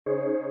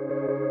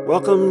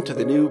Welcome to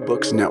the New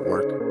Books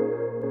Network.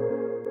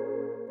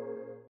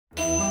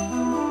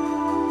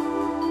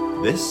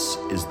 This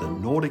is the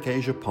Nordic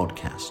Asia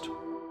Podcast.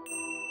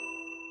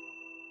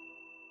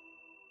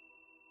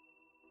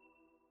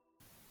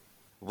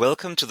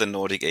 Welcome to the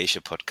Nordic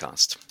Asia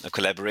Podcast, a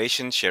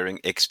collaboration sharing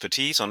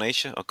expertise on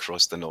Asia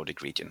across the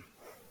Nordic region.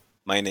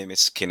 My name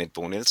is Kenneth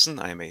Bo Nielsen.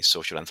 I am a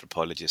social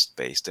anthropologist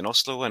based in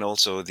Oslo and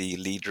also the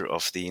leader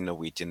of the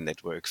Norwegian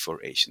Network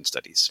for Asian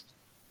Studies.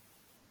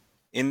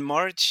 In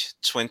March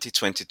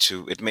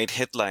 2022, it made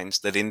headlines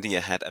that India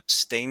had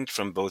abstained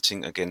from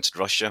voting against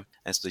Russia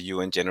as the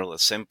UN General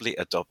Assembly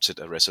adopted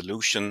a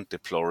resolution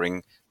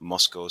deploring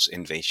Moscow's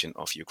invasion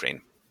of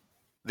Ukraine.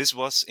 This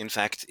was, in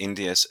fact,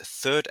 India's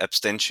third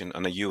abstention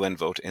on a UN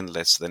vote in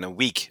less than a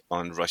week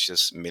on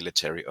Russia's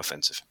military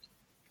offensive.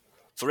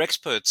 For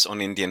experts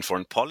on Indian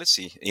foreign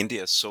policy,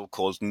 India's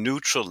so-called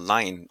neutral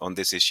line on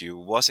this issue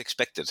was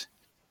expected.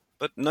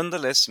 But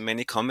nonetheless,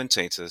 many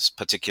commentators,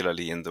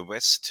 particularly in the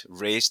West,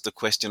 raised the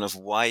question of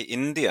why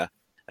India,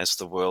 as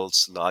the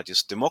world's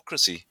largest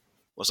democracy,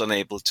 was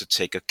unable to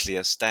take a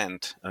clear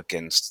stand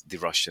against the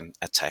Russian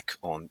attack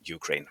on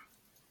Ukraine.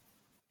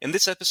 In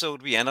this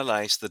episode, we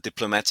analyze the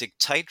diplomatic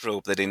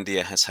tightrope that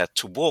India has had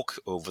to walk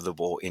over the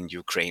war in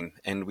Ukraine,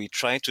 and we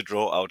try to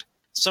draw out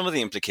some of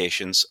the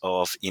implications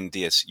of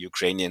India's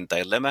Ukrainian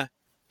dilemma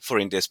for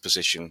India's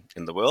position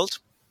in the world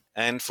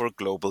and for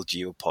global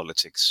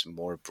geopolitics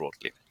more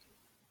broadly.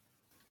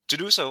 To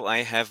do so,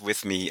 I have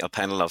with me a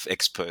panel of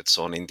experts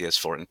on India's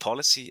foreign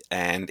policy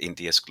and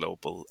India's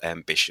global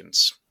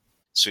ambitions.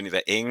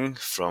 Sunniva Eng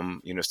from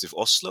University of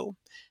Oslo,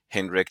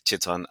 Henrik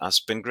Chetan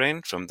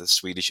Aspengren from the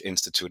Swedish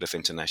Institute of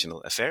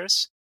International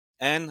Affairs,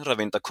 and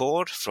Ravinder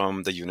Kaur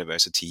from the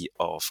University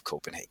of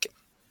Copenhagen.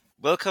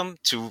 Welcome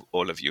to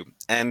all of you.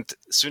 And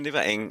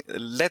Sunniva Eng,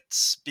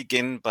 let's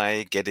begin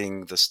by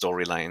getting the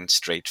storyline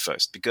straight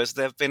first, because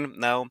there have been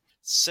now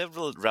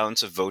several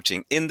rounds of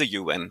voting in the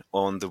UN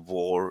on the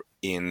war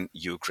in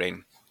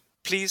Ukraine.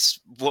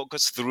 Please walk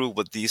us through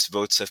what these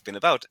votes have been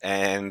about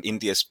and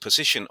India's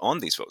position on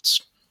these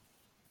votes.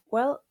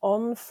 Well,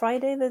 on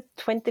Friday, the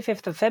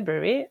 25th of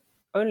February,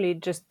 only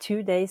just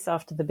 2 days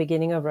after the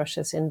beginning of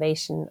Russia's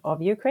invasion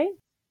of Ukraine,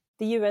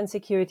 the UN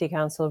Security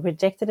Council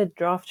rejected a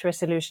draft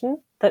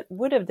resolution that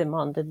would have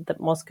demanded that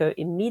Moscow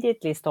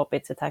immediately stop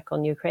its attack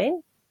on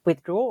Ukraine,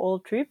 withdraw all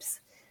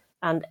troops,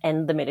 and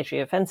end the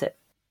military offensive.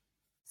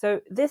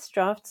 So this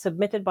draft,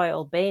 submitted by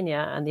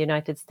Albania and the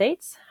United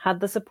States, had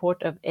the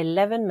support of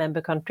 11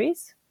 member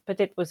countries, but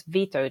it was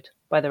vetoed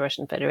by the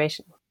Russian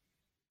Federation.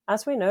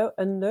 As we know,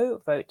 a no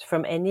vote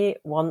from any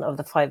one of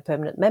the 5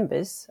 permanent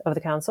members of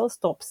the Council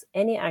stops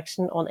any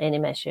action on any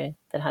measure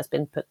that has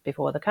been put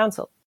before the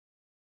Council.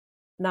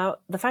 Now,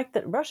 the fact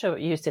that Russia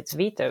used its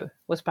veto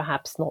was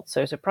perhaps not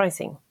so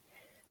surprising.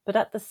 But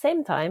at the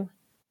same time,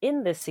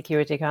 in this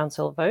Security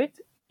Council vote,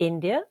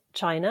 India,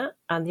 China,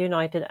 and the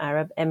United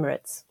Arab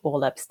Emirates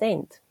all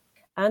abstained.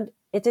 And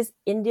it is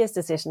India's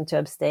decision to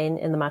abstain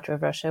in the matter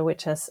of Russia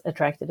which has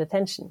attracted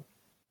attention.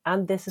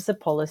 And this is a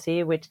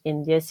policy which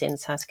India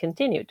since has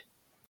continued.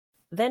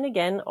 Then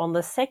again, on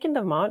the 2nd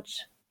of March,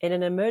 in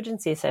an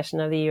emergency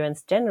session of the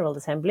UN's General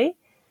Assembly,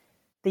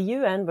 the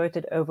UN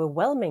voted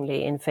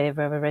overwhelmingly in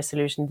favor of a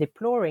resolution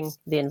deploring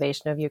the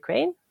invasion of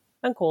Ukraine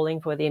and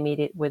calling for the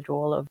immediate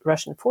withdrawal of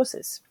Russian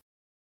forces.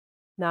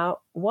 Now,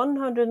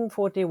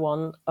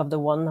 141 of the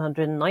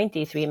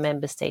 193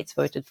 member states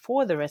voted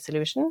for the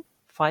resolution,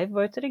 5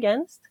 voted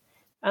against,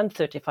 and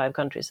 35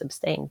 countries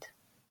abstained.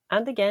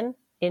 And again,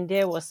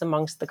 India was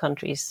amongst the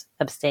countries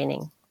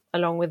abstaining,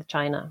 along with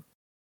China.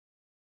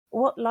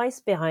 What lies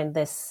behind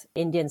this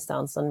Indian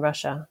stance on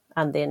Russia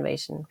and the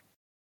invasion?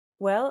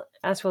 Well,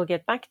 as we'll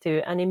get back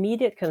to, an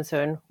immediate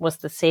concern was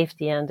the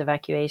safety and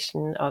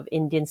evacuation of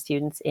Indian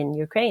students in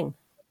Ukraine.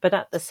 But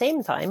at the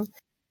same time,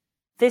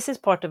 this is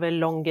part of a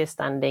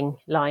longer-standing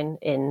line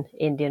in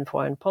Indian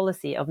foreign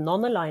policy of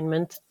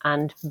non-alignment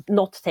and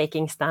not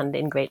taking stand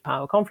in great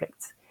power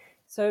conflicts.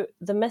 So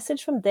the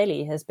message from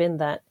Delhi has been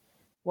that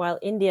while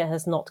India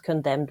has not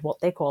condemned what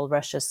they call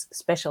Russia's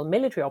special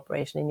military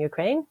operation in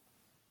Ukraine,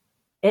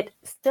 it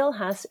still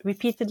has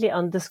repeatedly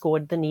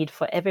underscored the need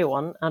for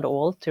everyone and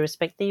all to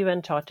respect the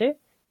UN Charter,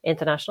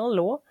 international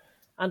law,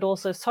 and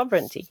also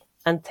sovereignty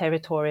and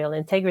territorial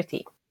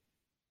integrity.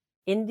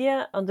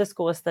 India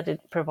underscores that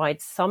it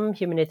provides some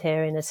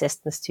humanitarian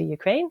assistance to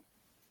Ukraine,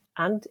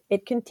 and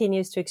it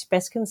continues to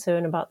express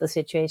concern about the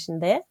situation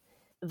there,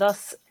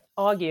 thus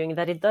arguing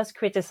that it does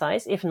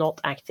criticize, if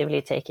not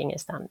actively taking a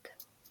stand.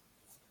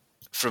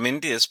 From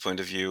India's point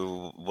of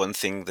view, one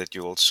thing that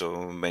you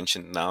also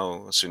mentioned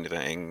now, Sunniva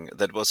Eng,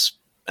 that was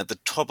at the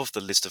top of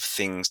the list of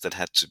things that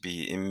had to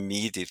be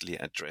immediately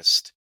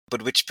addressed,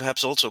 but which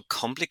perhaps also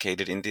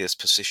complicated India's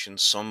position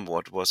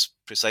somewhat, was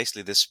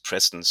precisely this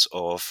presence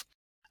of,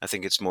 I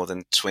think it's more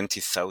than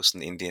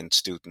 20,000 Indian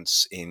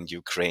students in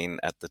Ukraine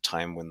at the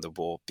time when the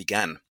war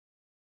began.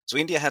 So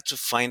India had to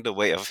find a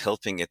way of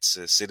helping its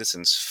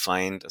citizens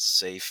find a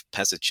safe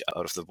passage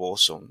out of the war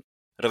zone.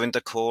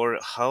 Ravinder Kaur,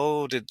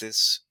 how did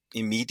this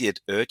immediate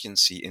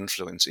urgency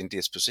influence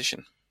India's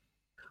position?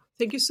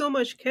 Thank you so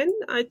much, Ken.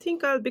 I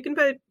think I'll begin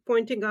by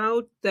pointing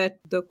out that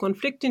the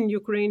conflict in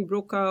Ukraine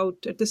broke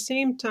out at the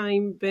same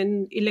time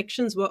when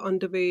elections were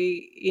underway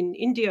in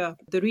India,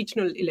 the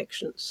regional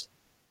elections.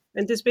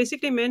 And this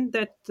basically meant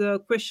that the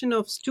question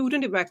of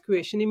student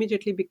evacuation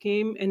immediately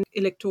became an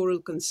electoral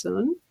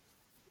concern.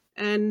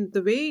 And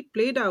the way it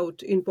played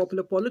out in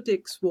popular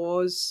politics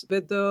was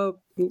whether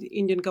the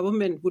Indian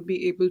government would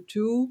be able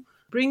to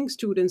bring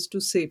students to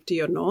safety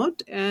or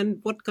not, and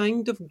what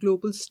kind of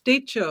global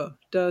stature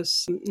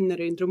does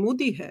Narendra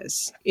Modi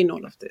has in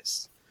all of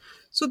this.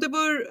 So there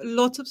were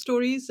lots of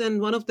stories,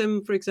 and one of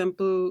them, for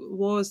example,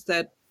 was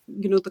that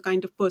the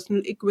kind of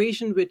personal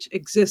equation which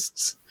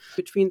exists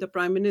between the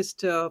prime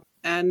minister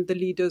and the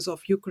leaders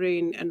of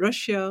Ukraine and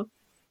Russia,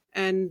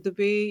 and the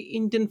way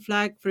Indian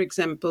flag, for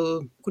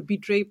example, could be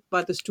draped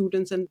by the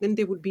students and then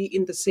they would be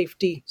in the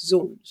safety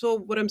zone. So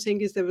what I'm saying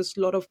is there was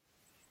a lot of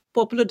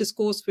popular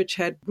discourse which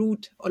had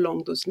root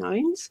along those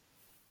lines.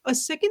 A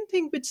second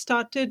thing which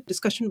started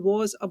discussion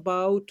was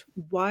about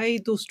why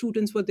those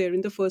students were there in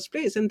the first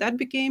place. And that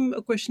became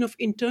a question of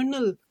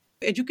internal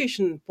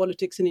education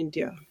politics in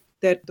India.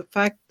 That the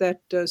fact that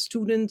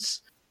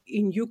students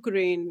in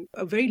Ukraine,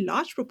 a very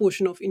large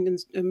proportion of Indian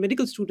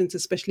medical students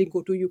especially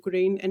go to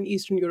Ukraine and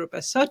Eastern Europe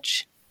as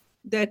such,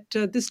 that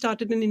this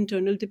started an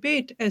internal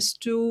debate as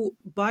to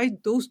why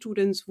those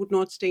students would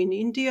not stay in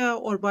India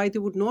or why they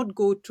would not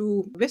go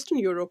to Western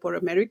Europe or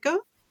America.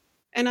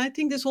 And I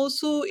think this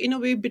also, in a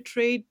way,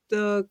 betrayed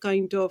the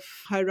kind of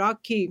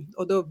hierarchy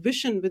or the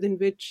vision within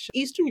which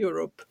Eastern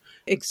Europe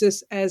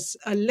exists as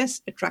a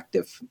less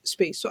attractive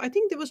space. So I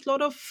think there was a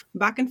lot of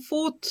back and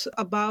forth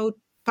about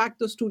the fact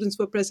those students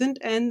were present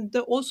and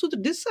also the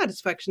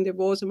dissatisfaction there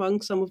was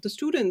among some of the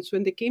students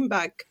when they came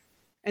back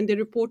and they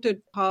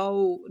reported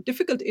how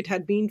difficult it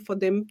had been for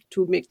them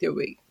to make their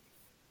way.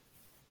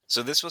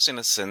 So this was, in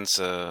a sense,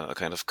 a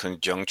kind of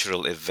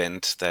conjunctural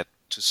event that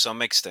to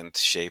some extent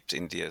shaped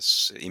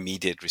India's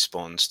immediate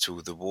response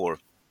to the war.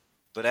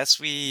 But as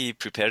we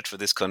prepared for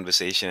this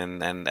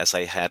conversation and as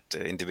I had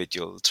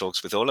individual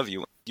talks with all of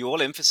you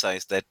all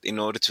emphasized that in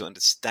order to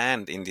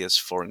understand India's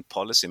foreign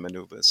policy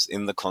maneuvers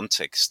in the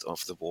context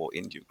of the war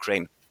in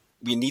Ukraine,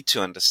 we need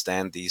to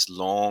understand these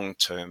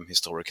long-term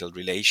historical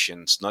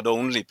relations, not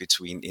only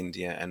between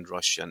India and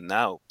Russia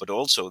now, but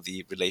also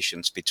the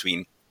relations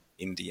between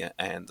India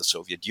and the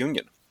Soviet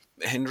Union.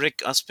 Henrik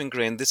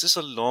Aspengren, this is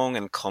a long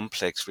and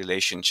complex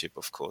relationship,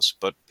 of course,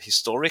 but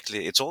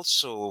historically it's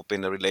also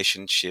been a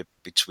relationship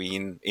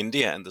between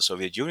India and the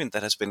Soviet Union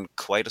that has been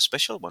quite a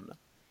special one.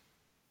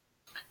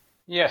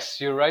 Yes,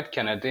 you're right,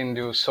 Kenneth.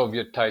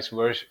 Indo-Soviet ties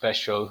were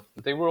special.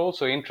 They were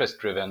also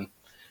interest-driven.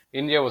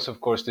 India was,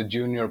 of course, the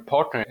junior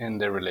partner in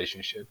their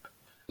relationship.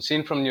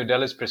 Seen from New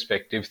Delhi's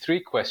perspective,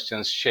 three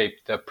questions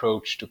shaped the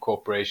approach to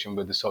cooperation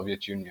with the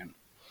Soviet Union.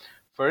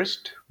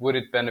 First, would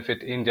it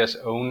benefit India's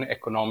own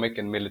economic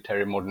and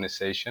military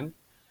modernization?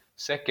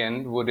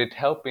 Second, would it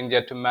help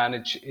India to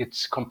manage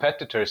its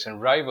competitors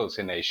and rivals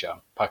in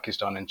Asia,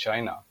 Pakistan and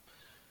China?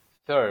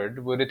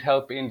 Third, would it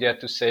help India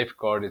to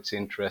safeguard its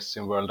interests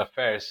in world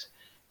affairs,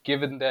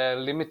 given the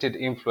limited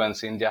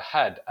influence India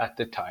had at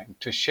the time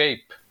to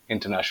shape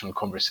international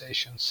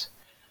conversations?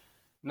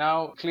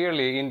 Now,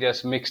 clearly,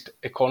 India's mixed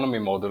economy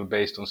model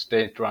based on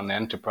state-run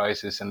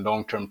enterprises and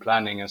long-term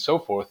planning and so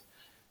forth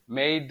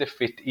made the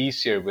fit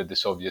easier with the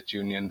Soviet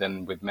Union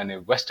than with many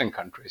Western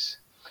countries.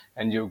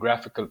 And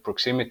geographical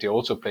proximity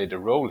also played a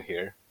role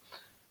here.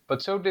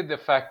 But so did the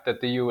fact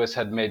that the US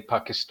had made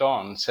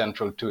Pakistan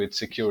central to its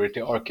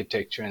security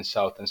architecture in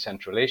South and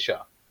Central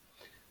Asia.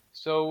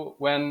 So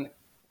when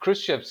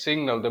Khrushchev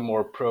signaled a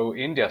more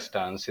pro-India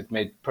stance, it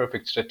made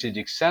perfect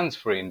strategic sense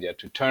for India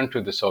to turn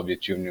to the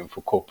Soviet Union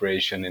for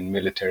cooperation in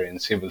military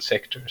and civil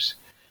sectors.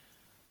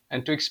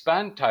 And to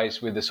expand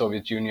ties with the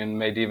Soviet Union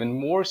made even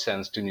more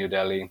sense to New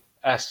Delhi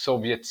as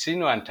Soviet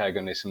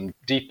Sino-antagonism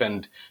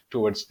deepened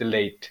towards the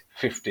late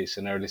 50s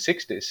and early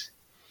 60s.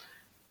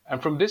 And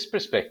from this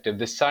perspective,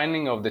 the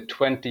signing of the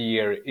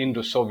 20-year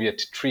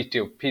Indo-Soviet Treaty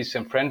of Peace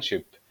and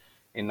Friendship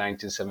in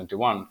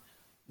 1971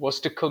 was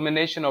the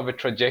culmination of a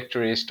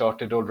trajectory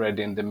started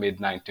already in the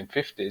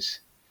mid-1950s.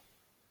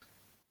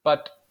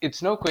 But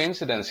it's no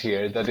coincidence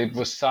here that it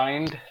was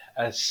signed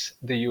as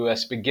the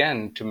US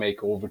began to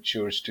make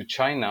overtures to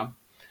China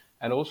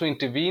and also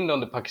intervened on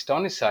the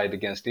Pakistani side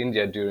against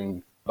India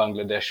during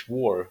Bangladesh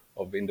War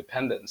of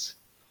Independence.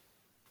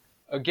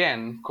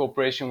 Again,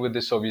 cooperation with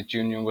the Soviet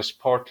Union was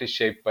partly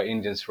shaped by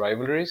India's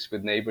rivalries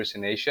with neighbors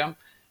in Asia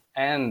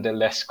and the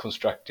less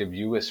constructive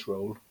US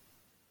role.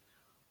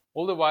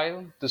 All the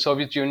while, the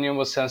Soviet Union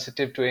was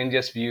sensitive to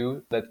India's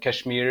view that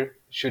Kashmir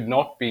should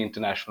not be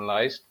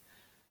internationalized,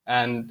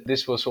 and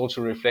this was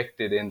also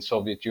reflected in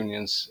Soviet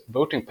Union's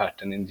voting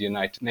pattern in the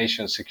United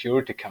Nations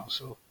Security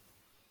Council.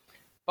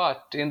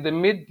 But in the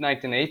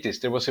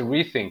mid-1980s, there was a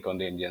rethink on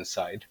the Indian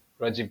side.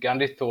 Rajiv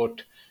Gandhi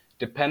thought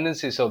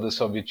dependencies of the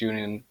Soviet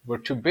Union were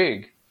too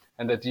big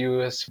and that the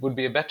US would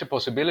be a better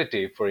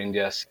possibility for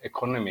India's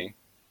economy.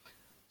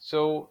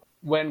 So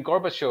when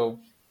Gorbachev's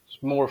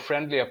more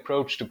friendly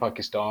approach to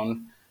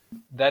Pakistan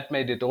That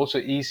made it also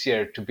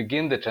easier to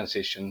begin the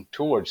transition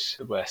towards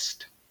the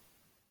West.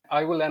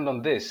 I will end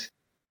on this.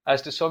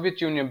 As the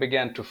Soviet Union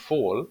began to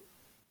fall,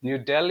 New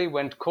Delhi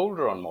went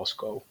colder on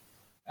Moscow,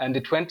 and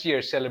the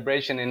 20-year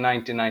celebration in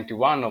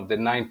 1991 of the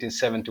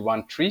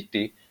 1971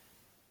 treaty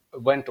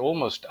went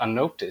almost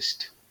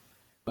unnoticed.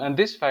 And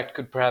this fact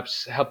could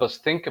perhaps help us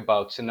think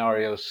about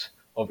scenarios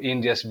of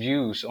India's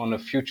views on a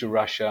future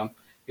Russia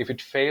if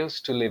it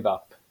fails to live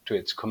up to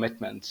its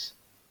commitments.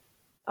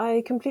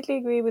 I completely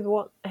agree with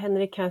what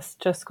Henrik has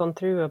just gone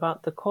through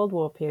about the Cold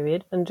War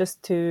period. And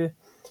just to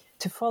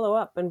follow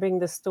up and bring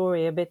the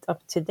story a bit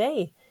up to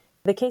date,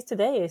 the case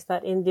today is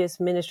that India's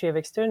Ministry of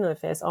External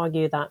Affairs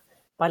argue that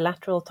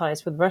bilateral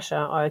ties with Russia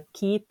are a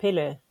key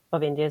pillar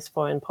of India's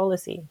foreign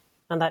policy,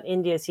 and that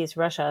India sees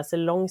Russia as a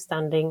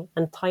long-standing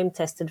and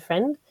time-tested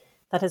friend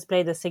that has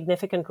played a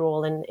significant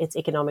role in its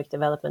economic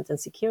development and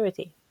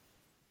security.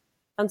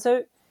 And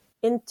so,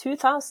 in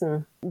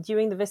 2000,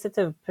 during the visit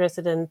of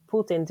President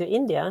Putin to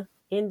India,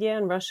 India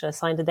and Russia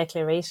signed a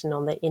declaration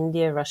on the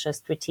India-Russia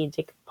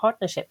strategic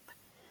partnership.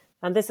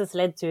 And this has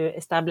led to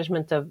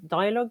establishment of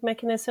dialogue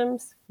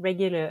mechanisms,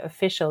 regular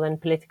official and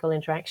political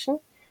interaction,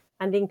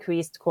 and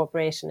increased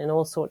cooperation in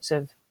all sorts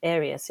of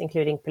areas,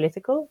 including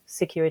political,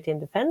 security and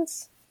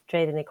defense,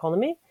 trade and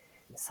economy,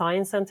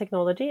 science and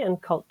technology,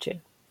 and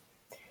culture.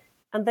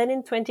 And then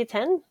in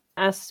 2010,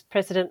 as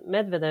President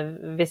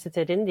Medvedev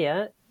visited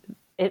India,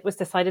 it was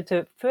decided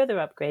to further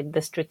upgrade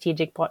the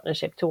strategic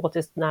partnership to what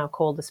is now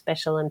called the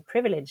Special and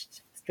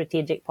Privileged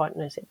Strategic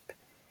Partnership.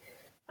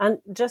 And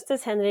just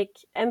as Henrik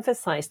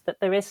emphasized that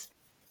there is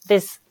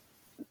this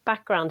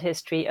background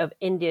history of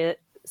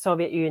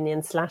India-Soviet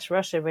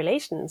Union/Russia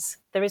relations,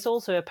 there is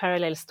also a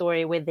parallel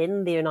story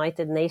within the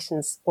United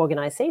Nations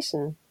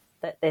organization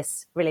that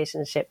this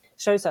relationship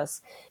shows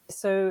us.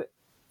 So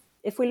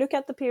if we look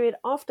at the period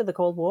after the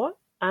Cold War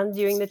and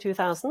during the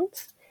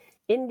 2000s,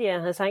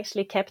 India has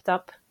actually kept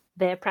up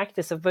their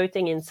practice of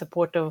voting in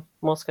support of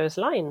Moscow's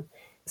line.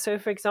 So,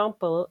 for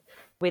example,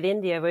 with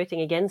India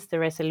voting against the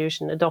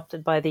resolution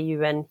adopted by the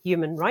UN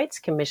Human Rights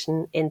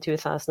Commission in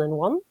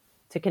 2001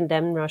 to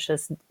condemn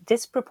Russia's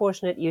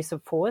disproportionate use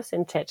of force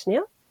in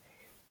Chechnya.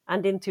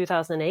 And in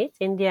 2008,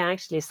 India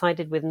actually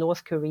sided with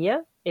North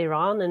Korea,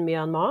 Iran, and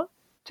Myanmar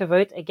to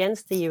vote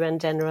against the UN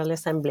General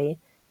Assembly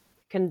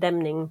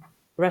condemning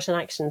Russian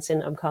actions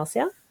in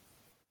Abkhazia.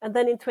 And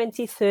then in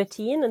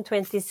 2013 and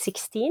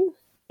 2016,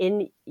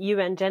 in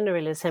UN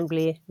General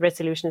Assembly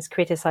resolutions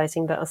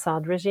criticizing the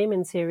Assad regime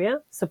in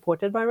Syria,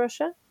 supported by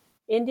Russia,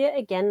 India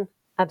again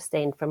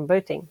abstained from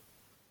voting.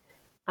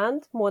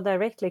 And more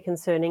directly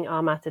concerning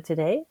our matter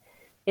today,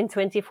 in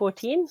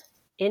 2014,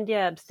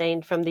 India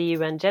abstained from the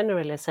UN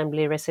General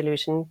Assembly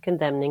resolution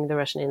condemning the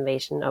Russian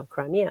invasion of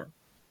Crimea.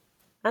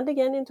 And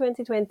again in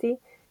 2020,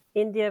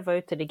 India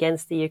voted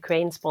against the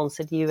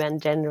Ukraine-sponsored UN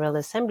General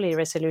Assembly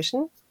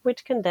resolution,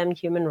 which condemned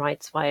human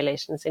rights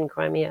violations in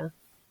Crimea.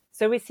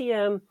 So we see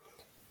a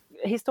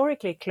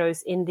historically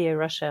close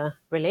India-Russia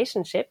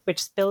relationship,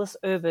 which spills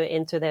over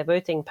into their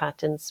voting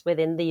patterns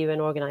within the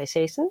UN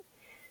organization,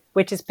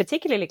 which is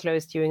particularly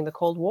close during the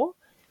Cold War,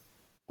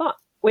 but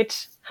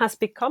which has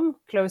become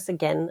close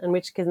again and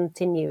which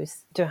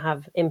continues to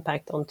have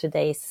impact on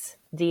today's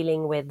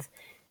dealing with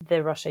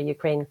the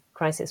Russia-Ukraine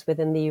crisis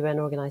within the UN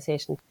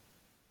organization.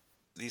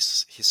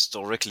 These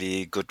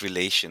historically good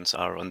relations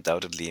are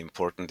undoubtedly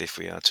important if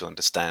we are to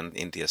understand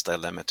India's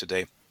dilemma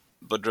today.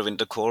 But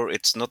Ravinder Kaur,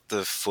 it's not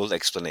the full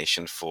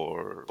explanation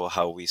for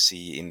how we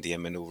see India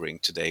maneuvering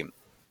today.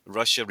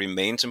 Russia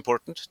remains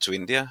important to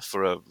India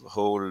for a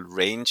whole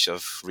range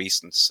of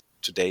reasons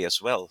today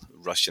as well.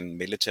 Russian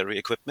military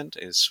equipment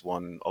is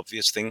one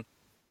obvious thing.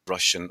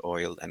 Russian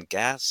oil and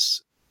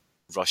gas,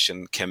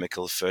 Russian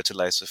chemical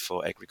fertilizer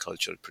for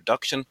agricultural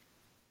production.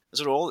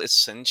 Those are all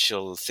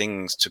essential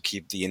things to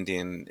keep the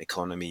Indian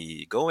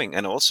economy going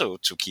and also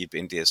to keep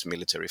India's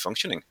military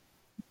functioning.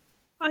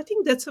 I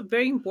think that's a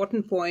very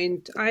important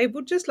point. I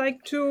would just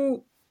like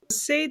to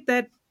say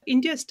that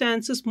India's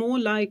stance is more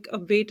like a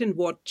wait and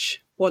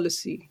watch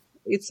policy.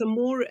 It's a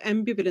more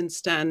ambivalent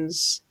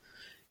stance.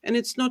 And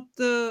it's not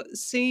the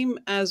same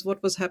as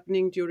what was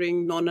happening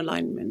during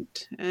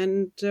non-alignment.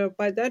 And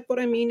by that, what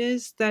I mean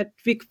is that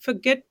we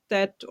forget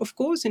that, of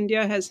course,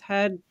 India has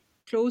had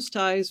close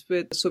ties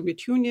with the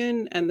Soviet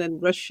Union and then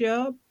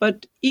Russia.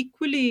 But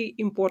equally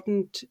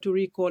important to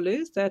recall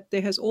is that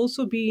there has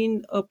also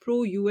been a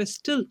pro-US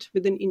tilt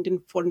within Indian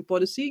foreign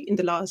policy in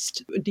the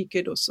last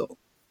decade or so.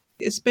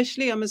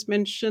 Especially, I must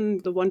mention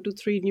the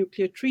 123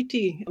 nuclear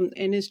treaty,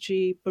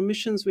 NSG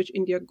permissions which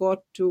India got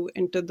to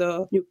enter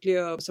the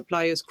nuclear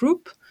suppliers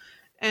group.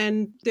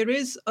 And there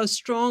is a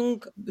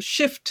strong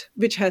shift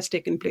which has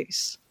taken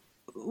place.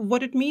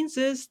 What it means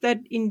is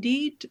that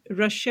indeed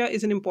Russia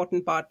is an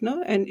important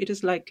partner and it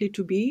is likely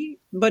to be,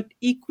 but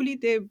equally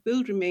there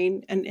will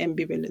remain an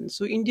ambivalence.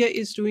 So India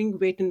is doing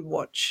wait and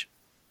watch.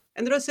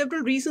 And there are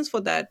several reasons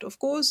for that. Of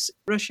course,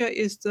 Russia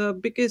is the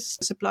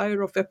biggest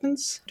supplier of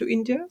weapons to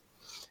India.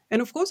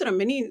 And of course, there are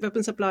many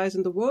weapon suppliers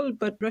in the world,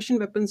 but Russian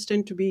weapons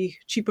tend to be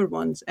cheaper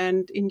ones.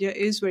 And India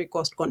is very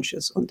cost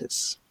conscious on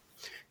this.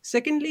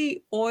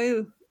 Secondly,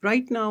 oil.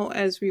 Right now,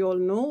 as we all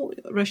know,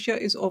 Russia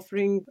is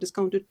offering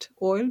discounted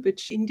oil,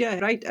 which India,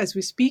 right as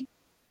we speak,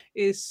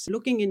 is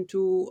looking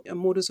into a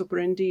modus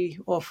operandi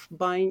of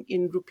buying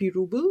in rupee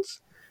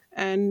rubles.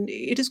 And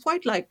it is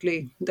quite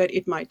likely that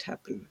it might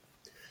happen.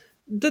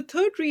 The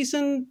third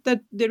reason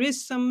that there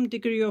is some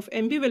degree of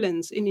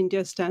ambivalence in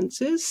India's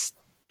stances,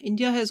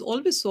 India has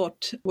always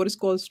sought what is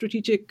called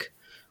strategic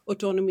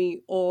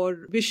autonomy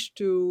or wish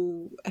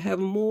to have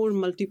a more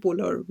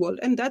multipolar world,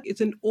 and that is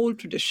an old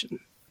tradition.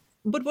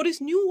 But what is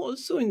new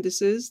also in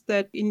this is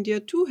that India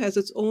too has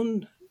its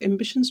own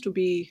ambitions to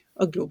be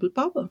a global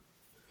power,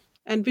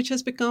 and which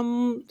has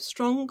become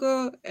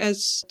stronger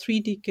as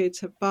 3 decades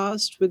have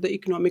passed with the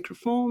economic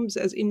reforms,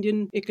 as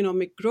Indian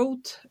economic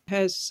growth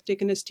has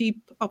taken a steep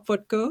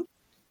upward curve.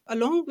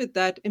 Along with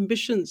that,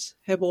 ambitions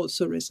have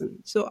also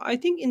risen. So I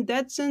think in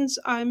that sense,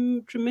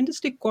 I'm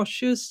tremendously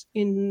cautious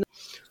in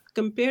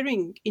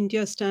comparing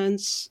India's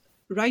stance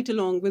right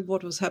along with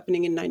what was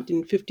happening in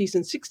 1950s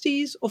and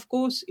 60s. Of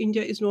course,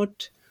 India is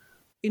not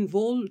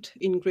involved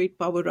in great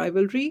power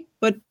rivalry,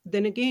 but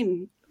then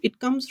again, it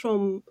comes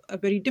from a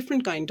very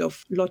different kind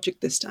of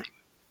logic this time.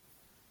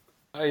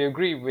 I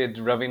agree with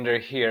Ravinder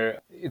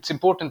here. It's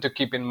important to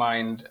keep in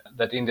mind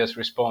that India's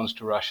response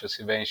to Russia's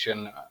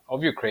invasion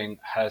of Ukraine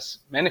has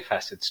many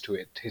facets to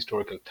it.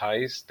 Historical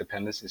ties,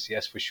 dependencies,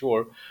 yes, for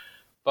sure.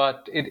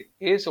 But it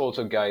is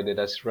also guided,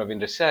 as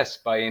Ravinder says,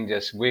 by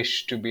India's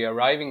wish to be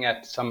arriving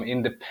at some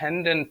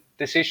independent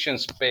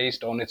decisions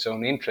based on its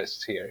own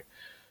interests here.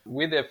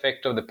 With the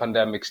effect of the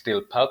pandemic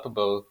still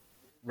palpable,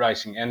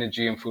 rising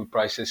energy and food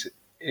prices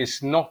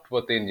is not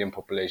what the Indian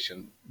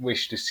population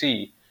wish to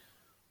see.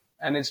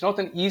 And it's not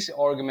an easy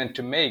argument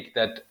to make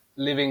that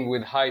living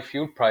with high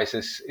fuel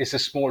prices is a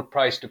small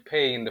price to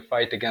pay in the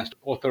fight against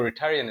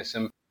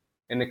authoritarianism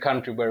in a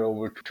country where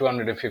over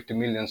 250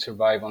 million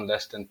survive on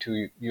less than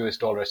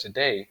 $2 a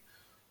day.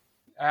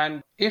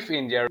 And if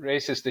India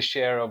raises the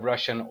share of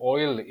Russian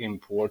oil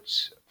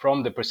imports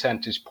from the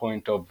percentage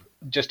point of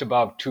just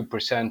above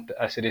 2%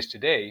 as it is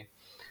today,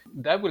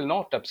 that will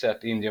not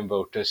upset Indian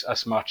voters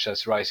as much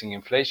as rising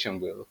inflation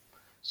will.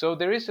 So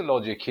there is a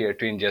logic here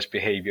to India's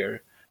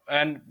behavior.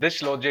 And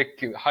this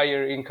logic,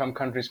 higher income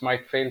countries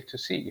might fail to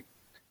see.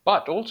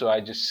 But also,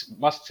 I just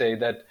must say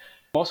that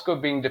Moscow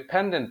being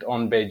dependent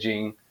on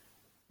Beijing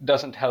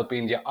doesn't help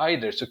India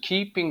either. So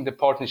keeping the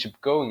partnership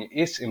going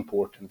is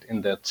important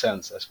in that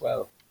sense as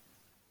well.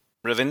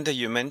 Ravinder,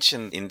 you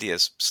mentioned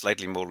India's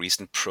slightly more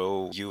recent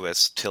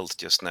pro-US tilt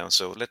just now.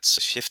 So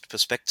let's shift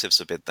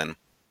perspectives a bit then.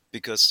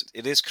 Because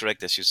it is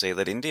correct, as you say,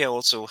 that India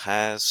also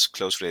has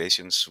close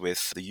relations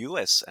with the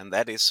US, and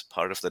that is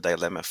part of the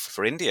dilemma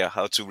for India,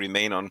 how to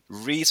remain on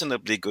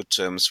reasonably good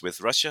terms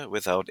with Russia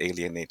without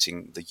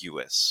alienating the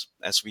US.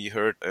 As we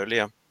heard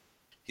earlier,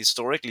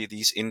 historically,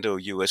 these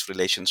Indo-US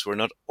relations were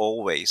not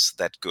always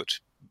that good,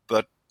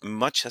 but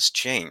much has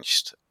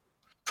changed.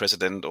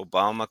 President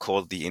Obama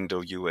called the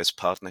Indo-US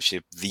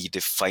partnership the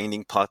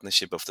defining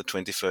partnership of the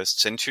 21st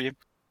century.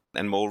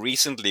 And more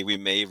recently, we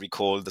may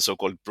recall the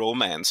so-called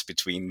bromance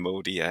between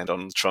Modi and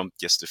Donald Trump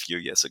just a few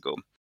years ago.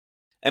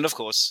 And of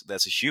course,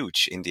 there's a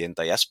huge Indian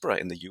diaspora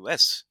in the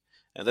US.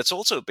 And that's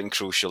also been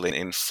crucial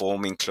in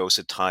forming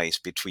closer ties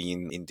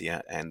between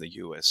India and the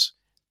US.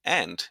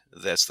 And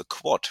there's the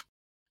Quad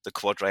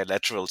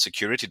Trilateral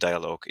Security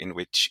Dialogue, in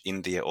which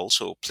India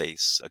also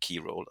plays a key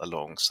role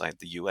alongside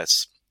the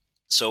US.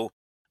 So,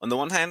 on the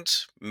one hand,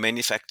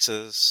 many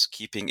factors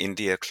keeping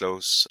India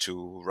close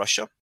to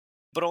Russia,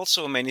 but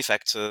also many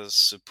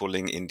factors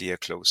pulling India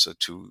closer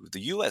to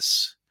the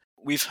US.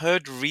 We've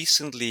heard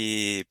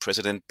recently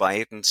President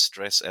Biden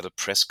stress at a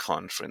press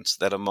conference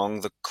that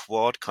among the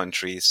Quad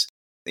countries,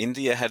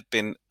 India had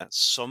been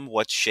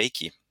somewhat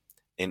shaky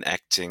in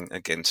acting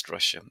against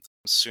Russia.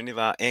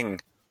 Sunniva Eng,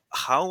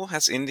 how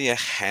has India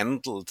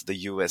handled the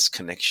US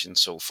connection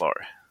so far?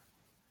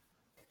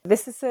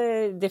 This is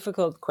a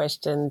difficult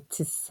question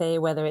to say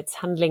whether it's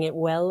handling it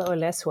well or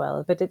less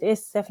well, but it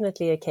is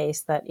definitely a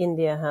case that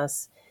India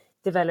has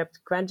developed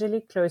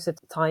gradually closer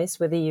ties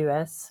with the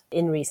US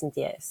in recent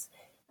years.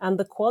 And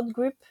the Quad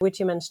group, which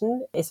you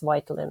mentioned, is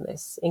vital in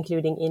this,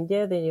 including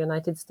India, the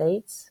United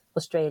States,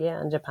 Australia,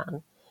 and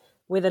Japan,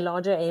 with a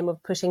larger aim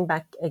of pushing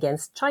back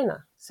against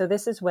China. So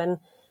this is when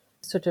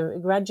sort of a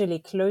gradually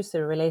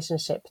closer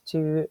relationship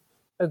to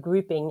a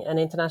grouping, an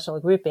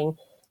international grouping,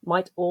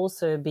 might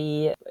also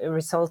be a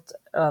result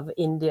of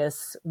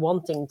India's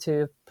wanting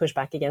to push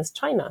back against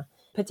China,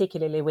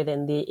 particularly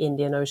within the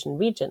Indian Ocean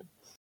region.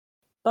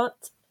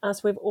 But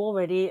as we've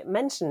already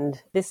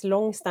mentioned, this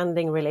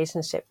long-standing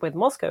relationship with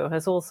Moscow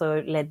has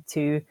also led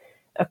to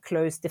a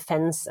close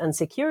defense and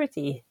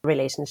security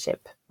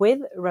relationship, with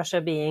Russia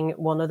being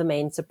one of the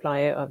main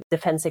suppliers of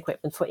defense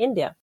equipment for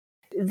India.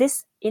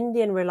 This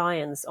Indian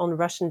reliance on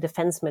Russian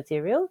defense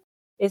material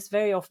is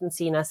very often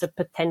seen as a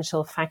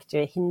potential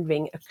factor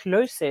hindering a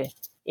closer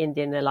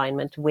Indian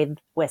alignment with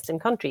Western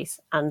countries,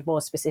 and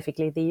more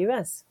specifically the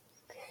US.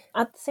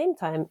 At the same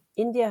time,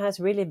 India has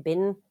really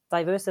been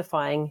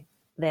diversifying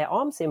their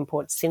arms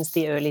imports since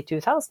the early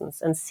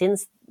 2000s and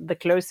since the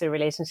closer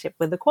relationship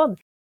with the Quad.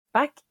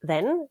 Back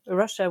then,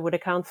 Russia would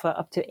account for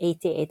up to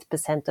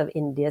 88% of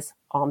India's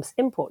arms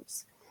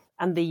imports.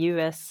 And the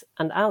US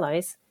and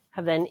allies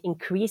have then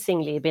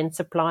increasingly been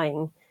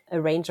supplying a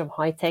range of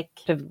high-tech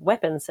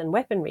weapons and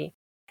weaponry.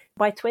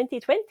 By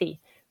 2020,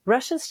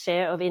 Russia's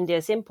share of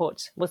India's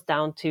imports was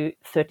down to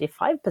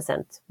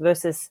 35%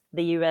 versus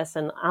the US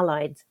and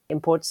allied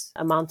imports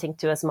amounting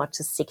to as much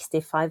as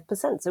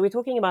 65%. So we're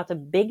talking about a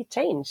big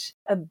change,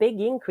 a big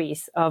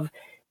increase of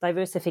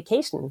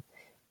diversification,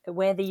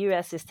 where the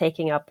US is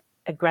taking up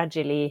a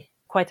gradually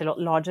quite a lot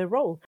larger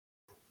role.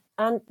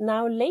 And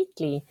now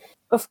lately,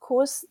 of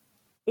course,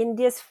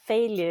 India's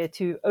failure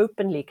to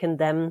openly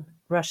condemn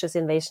Russia's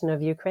invasion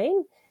of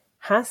Ukraine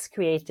has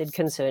created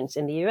concerns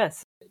in the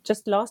US.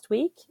 Just last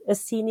week, a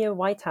senior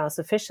White House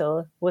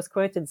official was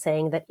quoted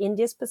saying that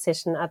India's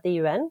position at the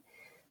UN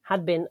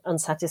had been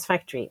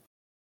unsatisfactory.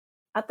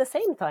 At the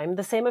same time,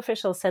 the same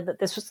official said that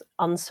this was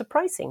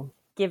unsurprising,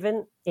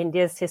 given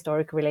India's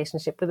historic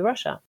relationship with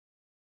Russia.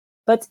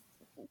 But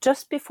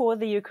just before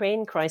the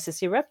Ukraine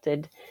crisis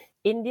erupted,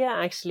 India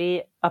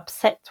actually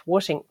upset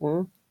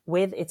Washington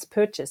with its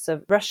purchase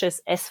of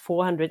Russia's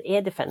S-400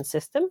 air defense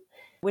system,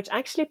 which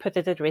actually put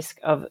it at risk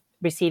of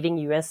receiving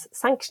US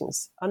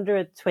sanctions under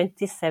a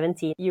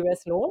 2017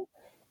 US law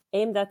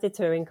aimed at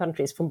deterring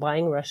countries from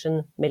buying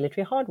Russian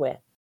military hardware.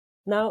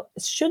 Now,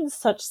 should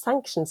such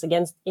sanctions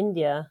against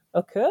India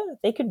occur,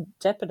 they could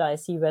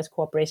jeopardize US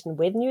cooperation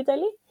with New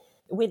Delhi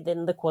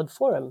within the Quad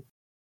Forum.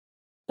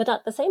 But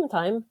at the same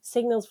time,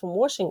 signals from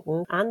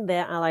Washington and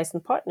their allies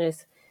and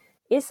partners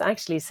is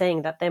actually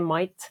saying that they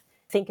might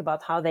think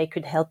about how they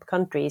could help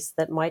countries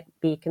that might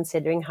be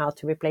considering how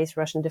to replace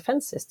Russian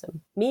defense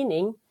system,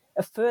 meaning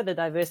a further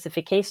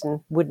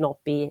diversification would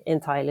not be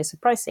entirely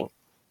surprising.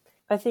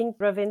 I think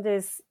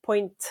Ravinder's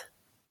point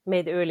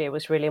made earlier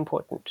was really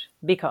important,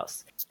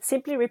 because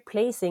simply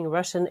replacing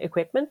Russian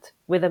equipment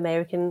with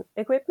American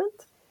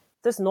equipment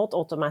does not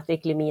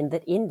automatically mean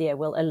that India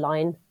will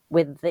align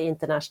with the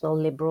international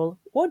liberal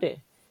order.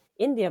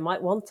 India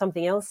might want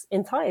something else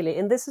entirely.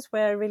 And this is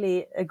where I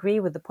really agree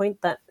with the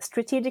point that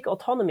strategic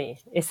autonomy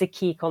is a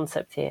key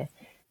concept here.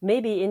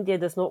 Maybe India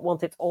does not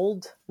want its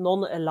old,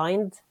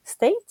 non-aligned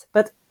state,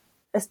 but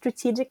a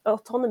strategic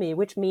autonomy,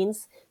 which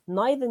means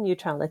neither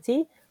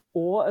neutrality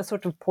or a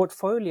sort of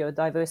portfolio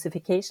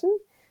diversification,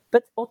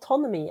 but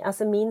autonomy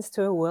as a means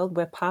to a world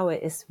where power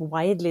is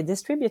widely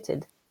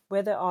distributed,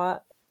 where there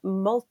are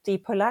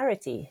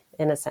multipolarity,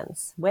 in a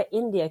sense, where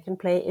India can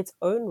play its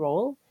own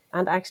role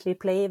and actually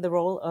play the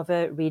role of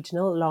a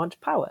regional large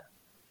power.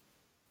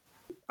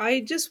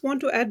 I just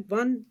want to add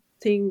one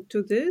thing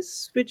to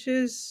this, which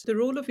is the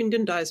role of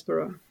Indian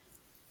diaspora.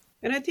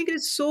 And I think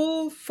it's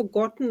so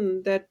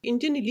forgotten that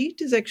Indian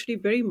elite is actually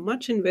very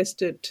much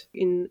invested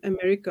in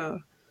America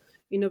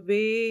in a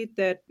way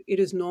that it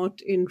is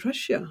not in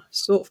Russia.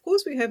 So, of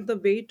course, we have the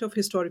weight of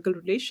historical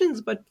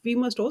relations, but we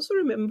must also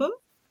remember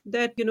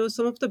that,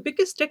 some of the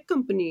biggest tech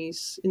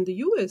companies in the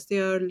US, they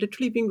are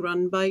literally being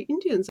run by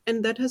Indians.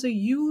 And that has a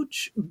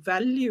huge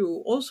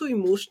value, also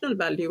emotional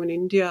value in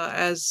India,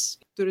 as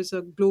there is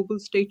a global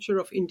stature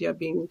of India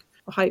being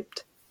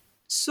hyped.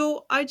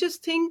 So I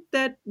just think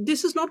that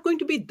this is not going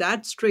to be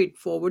that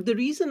straightforward. The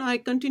reason I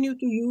continue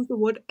to use the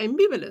word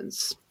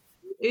ambivalence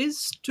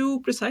is to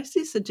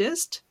precisely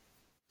suggest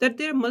that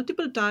there are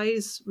multiple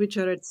ties which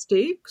are at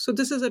stake. So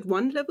this is at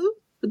one level.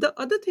 But the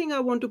other thing I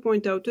want to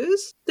point out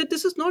is that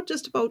this is not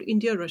just about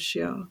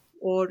India-Russia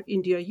or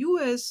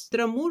India-US.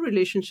 There are more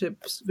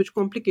relationships which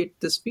complicate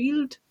this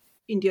field.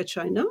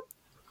 India-China,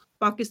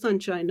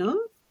 Pakistan-China,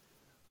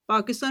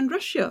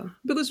 Pakistan-Russia.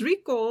 Because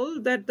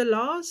recall that the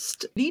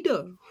last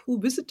leader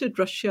who visited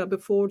Russia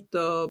before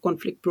the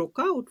conflict broke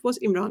out was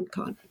Imran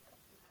Khan.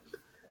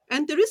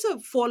 And there is a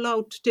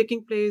fallout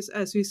taking place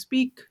as we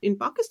speak in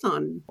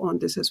Pakistan on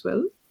this as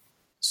well.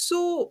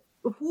 So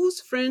whose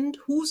friend,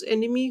 whose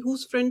enemy,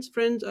 whose friend's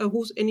friends,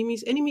 whose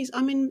enemies' enemies?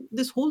 I mean,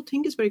 this whole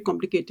thing is very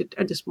complicated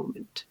at this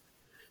moment.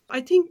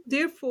 I think,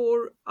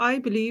 therefore, I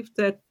believe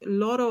that a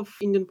lot of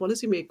Indian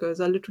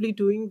policymakers are literally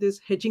doing this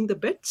hedging the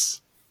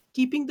bets,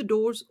 keeping the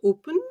doors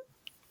open,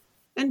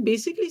 and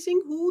basically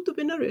seeing who the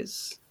winner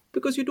is,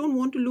 because you don't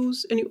want to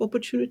lose any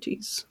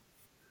opportunities.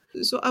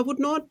 So I would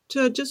not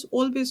just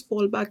always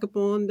fall back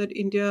upon that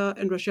India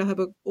and Russia have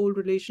an old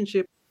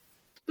relationship,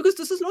 because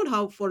this is not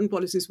how foreign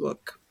policies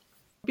work.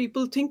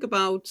 People think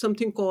about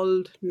something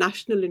called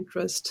national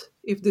interest.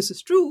 If this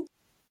is true,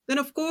 then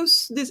of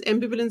course this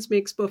ambivalence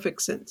makes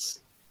perfect sense.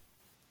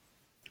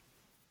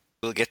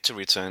 We'll get to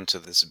return to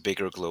this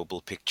bigger global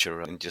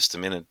picture in just a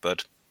minute,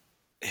 but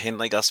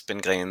Henrik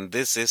Aspengren,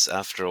 this is,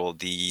 after all,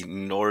 the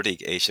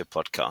Nordic Asia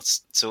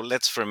podcast. So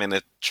let's for a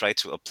minute try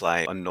to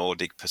apply a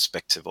Nordic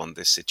perspective on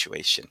this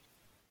situation.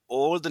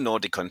 All the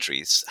Nordic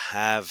countries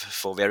have,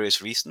 for various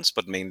reasons,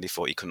 but mainly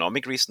for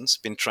economic reasons,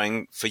 been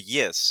trying for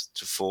years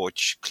to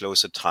forge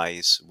closer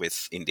ties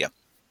with India.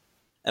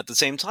 At the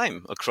same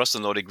time, across the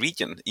Nordic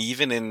region,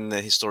 even in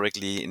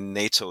historically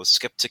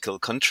NATO-skeptical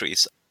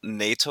countries,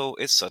 NATO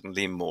is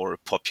suddenly more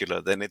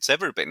popular than it's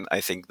ever been. I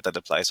think that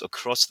applies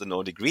across the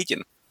Nordic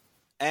region.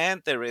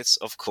 And there is,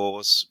 of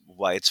course,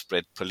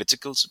 widespread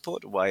political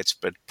support,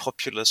 widespread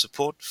popular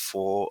support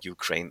for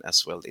Ukraine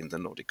as well in the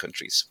Nordic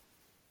countries.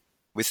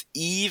 With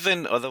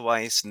even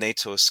otherwise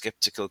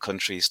NATO-skeptical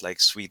countries like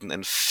Sweden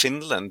and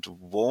Finland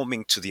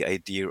warming to the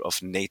idea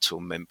of NATO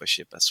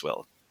membership as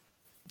well.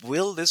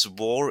 Will this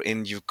war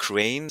in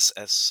Ukraine,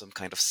 as some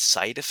kind of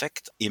side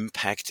effect,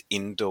 impact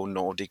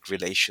Indo-Nordic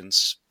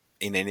relations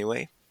in any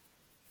way?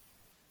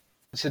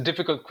 It's a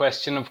difficult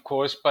question, of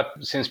course, but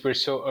since we're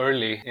so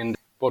early in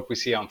what we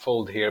see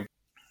unfold here,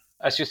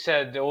 as you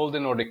said, all the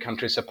Nordic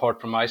countries, apart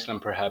from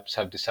Iceland perhaps,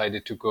 have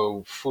decided to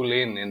go full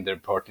in their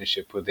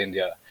partnership with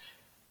India.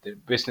 The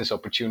business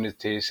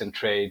opportunities and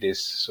trade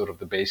is sort of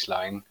the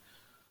baseline.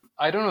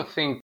 I don't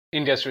think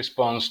India's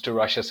response to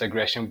Russia's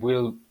aggression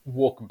will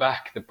walk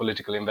back the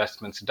political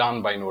investments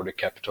done by Nordic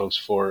capitals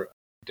for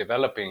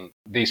developing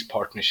these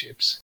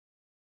partnerships.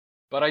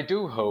 But I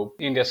do hope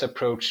India's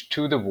approach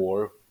to the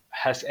war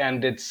has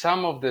ended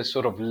some of the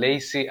sort of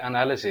lazy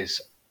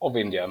analysis of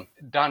India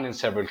done in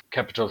several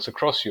capitals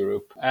across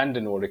Europe and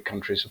the Nordic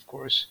countries, of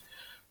course.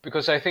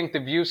 Because I think the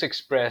views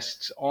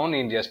expressed on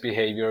India's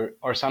behavior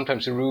are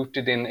sometimes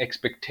rooted in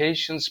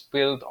expectations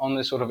built on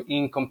a sort of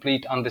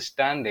incomplete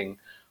understanding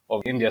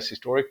of India's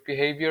historic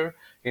behavior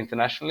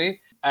internationally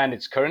and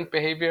its current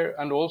behavior,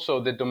 and also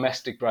the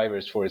domestic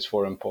drivers for its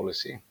foreign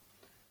policy.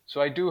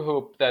 So I do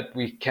hope that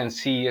we can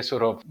see a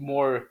sort of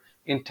more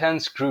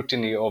intense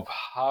scrutiny of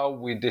how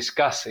we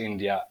discuss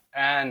India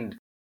and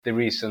the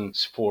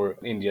reasons for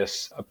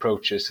India's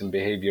approaches and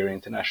behavior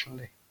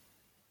internationally.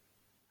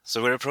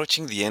 So we're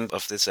approaching the end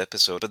of this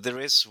episode, but there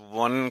is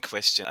one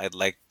question I'd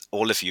like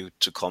all of you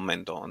to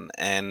comment on,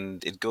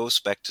 and it goes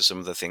back to some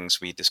of the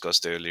things we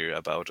discussed earlier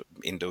about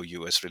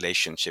Indo-US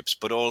relationships,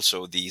 but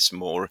also these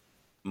more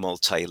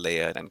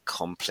multi-layered and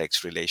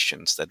complex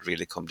relations that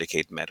really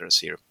complicate matters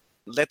here.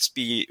 Let's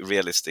be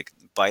realistic.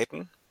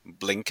 Biden,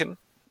 Blinken,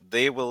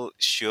 they will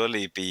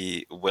surely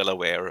be well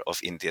aware of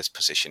India's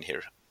position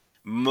here.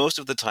 Most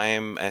of the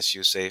time, as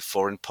you say,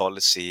 foreign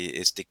policy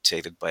is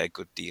dictated by a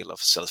good deal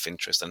of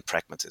self-interest and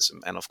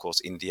pragmatism. And of course,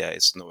 India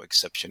is no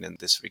exception in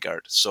this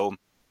regard. So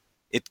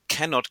it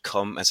cannot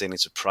come as any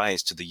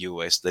surprise to the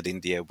US that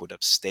India would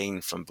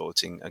abstain from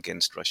voting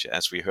against Russia.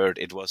 As we heard,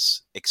 it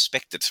was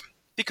expected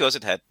because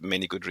it had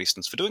many good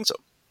reasons for doing so.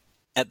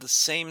 At the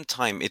same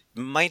time, it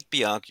might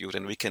be argued,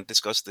 and we can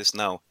discuss this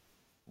now,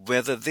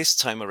 whether this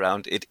time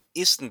around it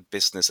isn't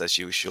business as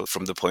usual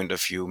from the point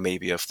of view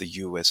maybe of the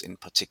US in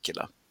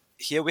particular.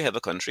 Here we have a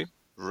country,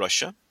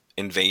 Russia,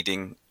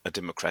 invading a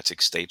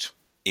democratic state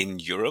in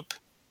Europe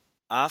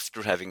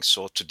after having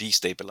sought to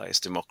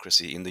destabilize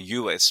democracy in the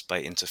US by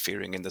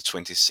interfering in the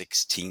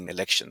 2016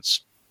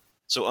 elections.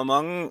 So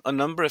among a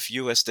number of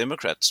US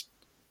Democrats,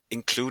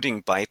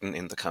 including Biden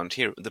in the count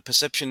here, the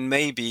perception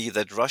may be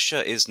that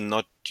Russia is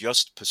not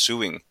just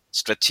pursuing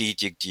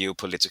strategic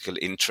geopolitical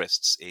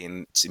interests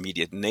in its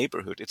immediate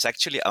neighborhood. It's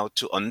actually out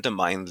to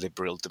undermine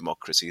liberal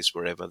democracies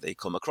wherever they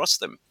come across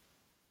them.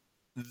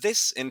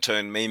 This, in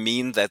turn, may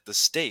mean that the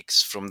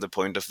stakes from the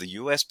point of the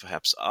US,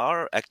 perhaps,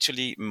 are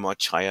actually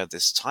much higher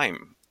this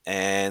time.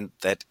 And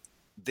that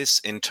this,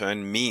 in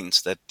turn,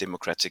 means that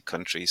democratic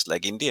countries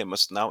like India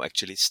must now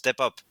actually step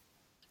up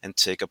and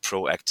take a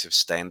proactive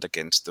stand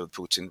against the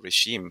Putin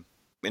regime.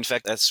 In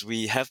fact, as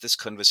we have this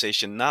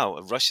conversation now,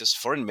 Russia's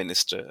foreign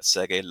minister,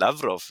 Sergei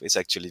Lavrov, is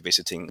actually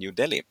visiting New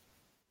Delhi.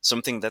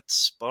 Something that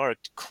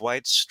sparked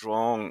quite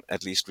strong,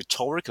 at least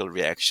rhetorical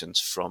reactions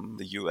from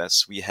the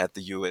US. We had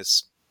the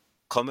US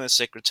Commerce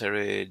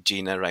Secretary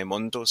Gina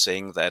Raimondo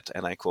saying that,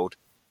 and I quote,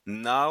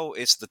 "Now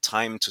is the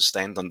time to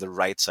stand on the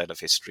right side of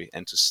history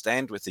and to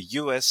stand with the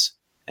US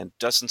and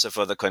dozens of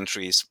other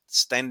countries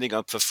standing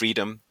up for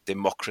freedom,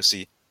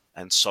 democracy,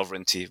 and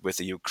sovereignty with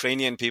the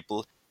Ukrainian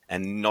people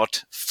and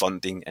not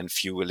funding and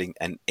fueling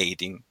and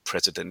aiding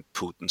President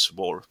Putin's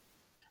war."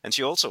 And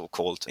she also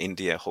called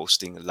India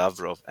hosting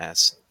Lavrov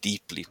as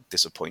deeply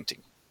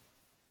disappointing.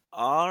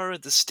 Are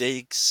the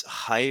stakes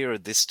higher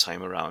this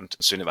time around,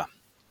 Sunniva?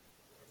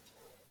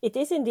 It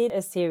is indeed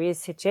a serious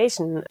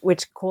situation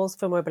which calls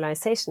for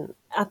mobilization.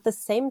 At the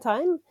same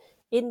time,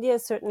 India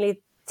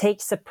certainly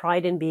takes a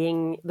pride in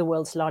being the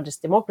world's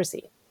largest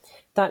democracy.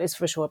 That is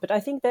for sure. But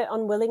I think their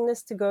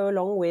unwillingness to go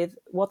along with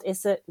what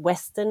is a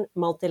Western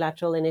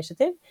multilateral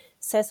initiative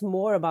says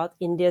more about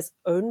India's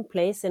own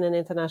place in an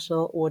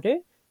international order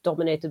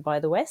dominated by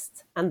the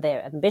West and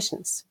their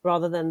ambitions,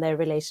 rather than their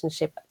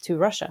relationship to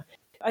Russia.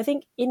 I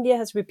think India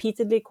has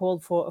repeatedly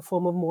called for a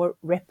form of more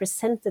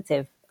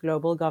representative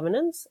global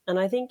governance. And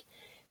I think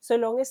so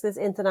long as this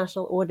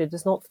international order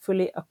does not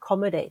fully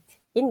accommodate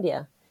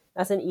India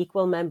as an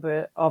equal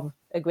member of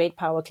a great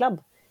power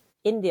club,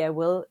 India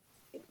will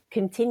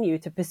continue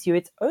to pursue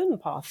its own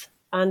path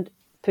and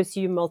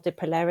pursue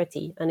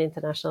multipolarity and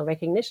international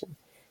recognition.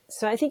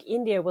 So I think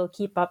India will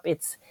keep up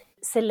its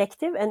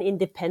selective and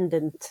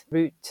independent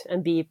route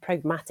and be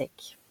pragmatic.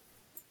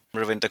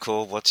 Ravinder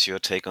Kaur, what's your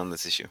take on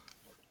this issue?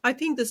 I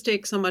think the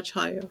stakes are much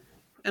higher.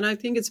 And I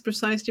think it's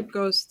precisely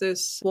because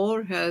this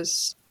war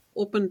has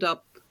opened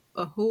up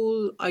a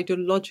whole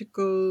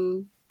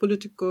ideological,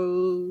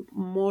 political,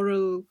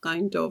 moral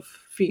kind of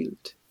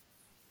field.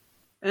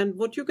 And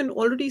what you can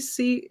already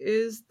see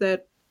is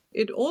that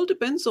it all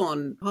depends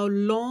on how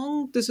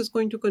long this is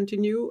going to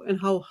continue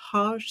and how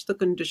harsh the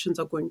conditions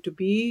are going to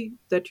be,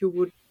 that you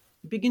would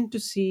begin to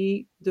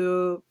see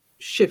the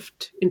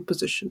shift in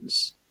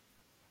positions.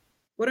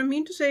 What I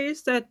mean to say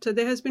is that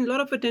there has been a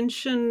lot of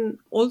attention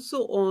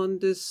also on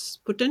this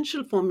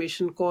potential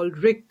formation called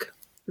RIC,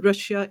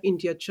 Russia,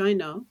 India,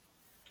 China.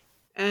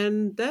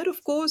 And that,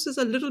 of course, is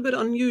a little bit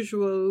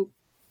unusual,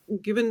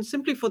 given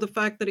simply for the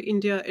fact that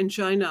India and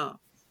China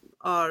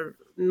are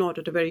not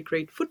at a very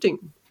great footing.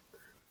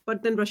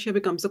 But then Russia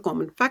becomes a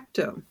common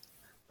factor.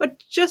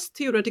 But just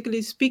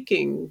theoretically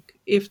speaking,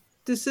 if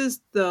this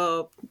is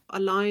the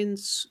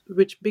alliance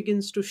which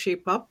begins to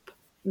shape up,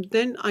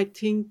 then I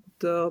think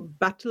the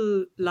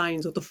battle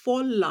lines or the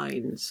fall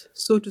lines,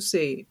 so to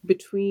say,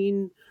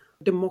 between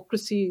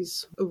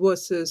democracies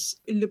versus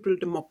illiberal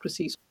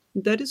democracies,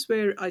 that is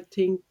where I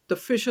think the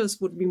fissures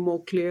would be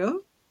more clear.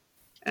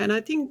 And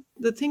I think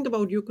the thing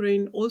about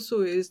Ukraine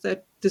also is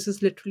that this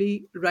is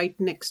literally right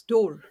next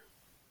door,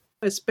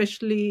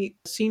 especially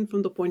seen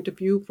from the point of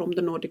view from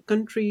the Nordic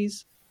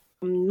countries,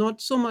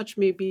 not so much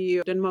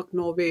maybe Denmark,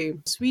 Norway,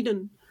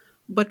 Sweden,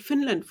 but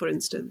Finland, for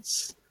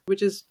instance,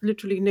 which is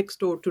literally next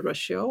door to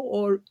Russia,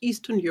 or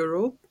Eastern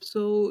Europe.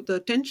 So the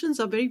tensions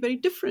are very, very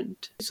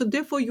different. So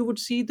therefore, you would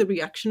see the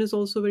reaction is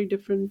also very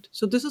different.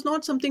 So this is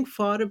not something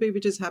far away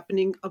which is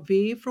happening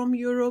away from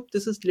Europe.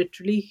 This is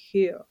literally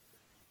here.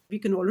 We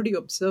can already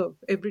observe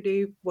every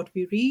day what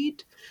we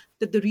read,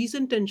 that the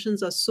recent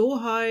tensions are so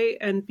high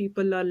and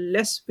people are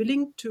less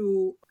willing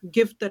to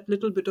give that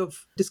little bit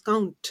of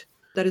discount.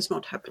 That is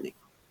not happening.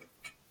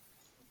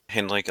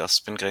 Henrik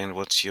Aspengren,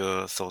 what's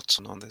your thoughts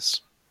on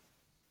this?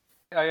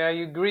 I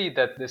agree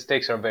that the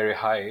stakes are very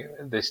high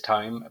this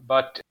time,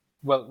 but,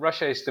 well,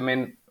 Russia is the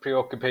main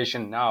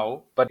preoccupation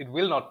now, but it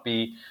will not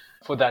be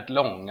for that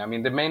long. I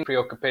mean, the main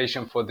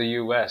preoccupation for the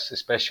US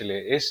especially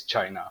is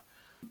China.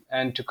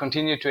 And to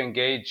continue to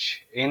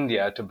engage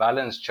India to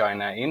balance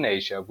China in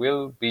Asia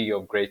will be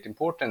of great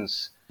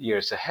importance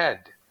years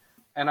ahead.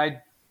 And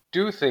I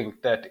do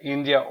think that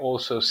India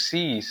also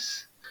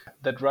sees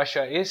that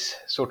Russia is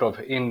sort of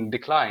in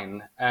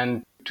decline,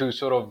 and to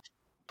sort of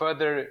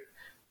further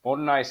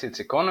modernize its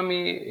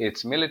economy,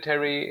 its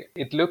military,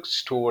 it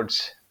looks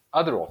towards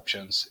other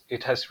options.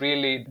 It has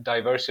really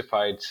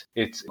diversified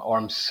its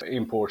arms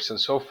imports and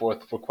so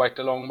forth for quite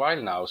a long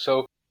while now.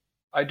 So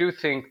I do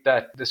think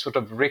that the sort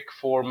of RIC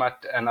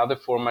format and other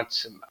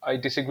formats, I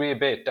disagree a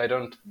bit. I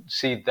don't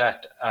see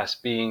that as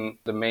being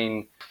the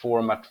main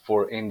format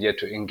for India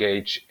to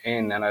engage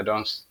in, and I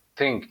don't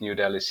think New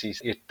Delhi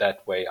sees it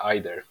that way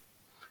either.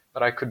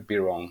 But I could be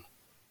wrong.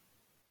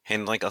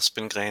 Henrik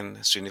Aspengren,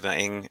 Sunniva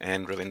Eng,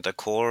 and Ravinder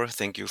Kaur,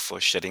 thank you for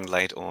shedding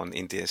light on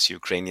India's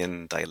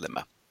Ukrainian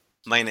dilemma.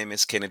 My name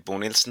is Kenneth Bo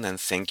Nielsen, and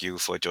thank you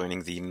for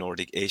joining the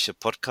Nordic Asia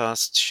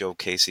podcast,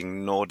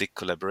 showcasing Nordic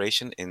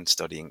collaboration in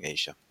studying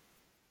Asia.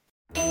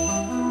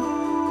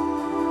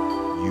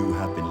 You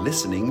have been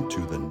listening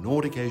to the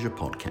Nordic Asia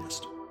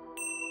podcast.